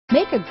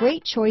Make a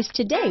great choice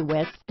today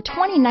with the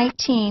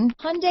 2019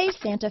 Hyundai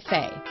Santa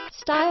Fe.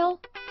 Style,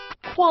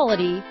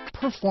 quality,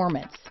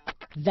 performance,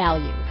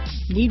 value.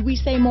 Need we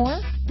say more?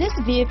 This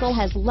vehicle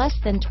has less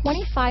than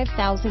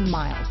 25,000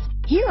 miles.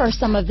 Here are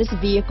some of this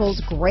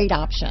vehicle's great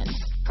options: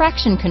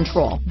 traction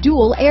control,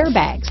 dual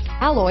airbags,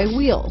 alloy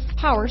wheels,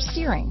 power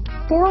steering,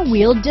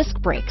 four-wheel disc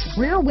brakes,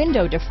 rear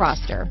window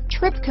defroster,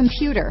 trip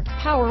computer,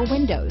 power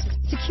windows,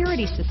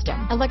 security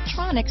system,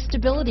 electronic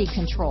stability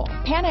control,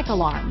 panic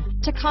alarm,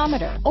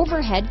 tachometer,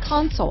 overhead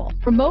console,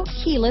 remote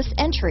keyless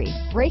entry,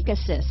 brake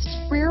assist,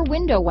 rear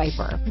window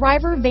wiper,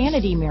 driver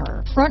vanity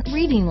mirror, front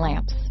reading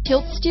lamps,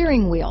 tilt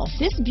steering wheel.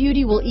 This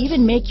beauty will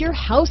even make your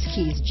house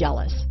keys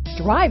jealous.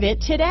 Drive it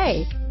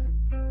today.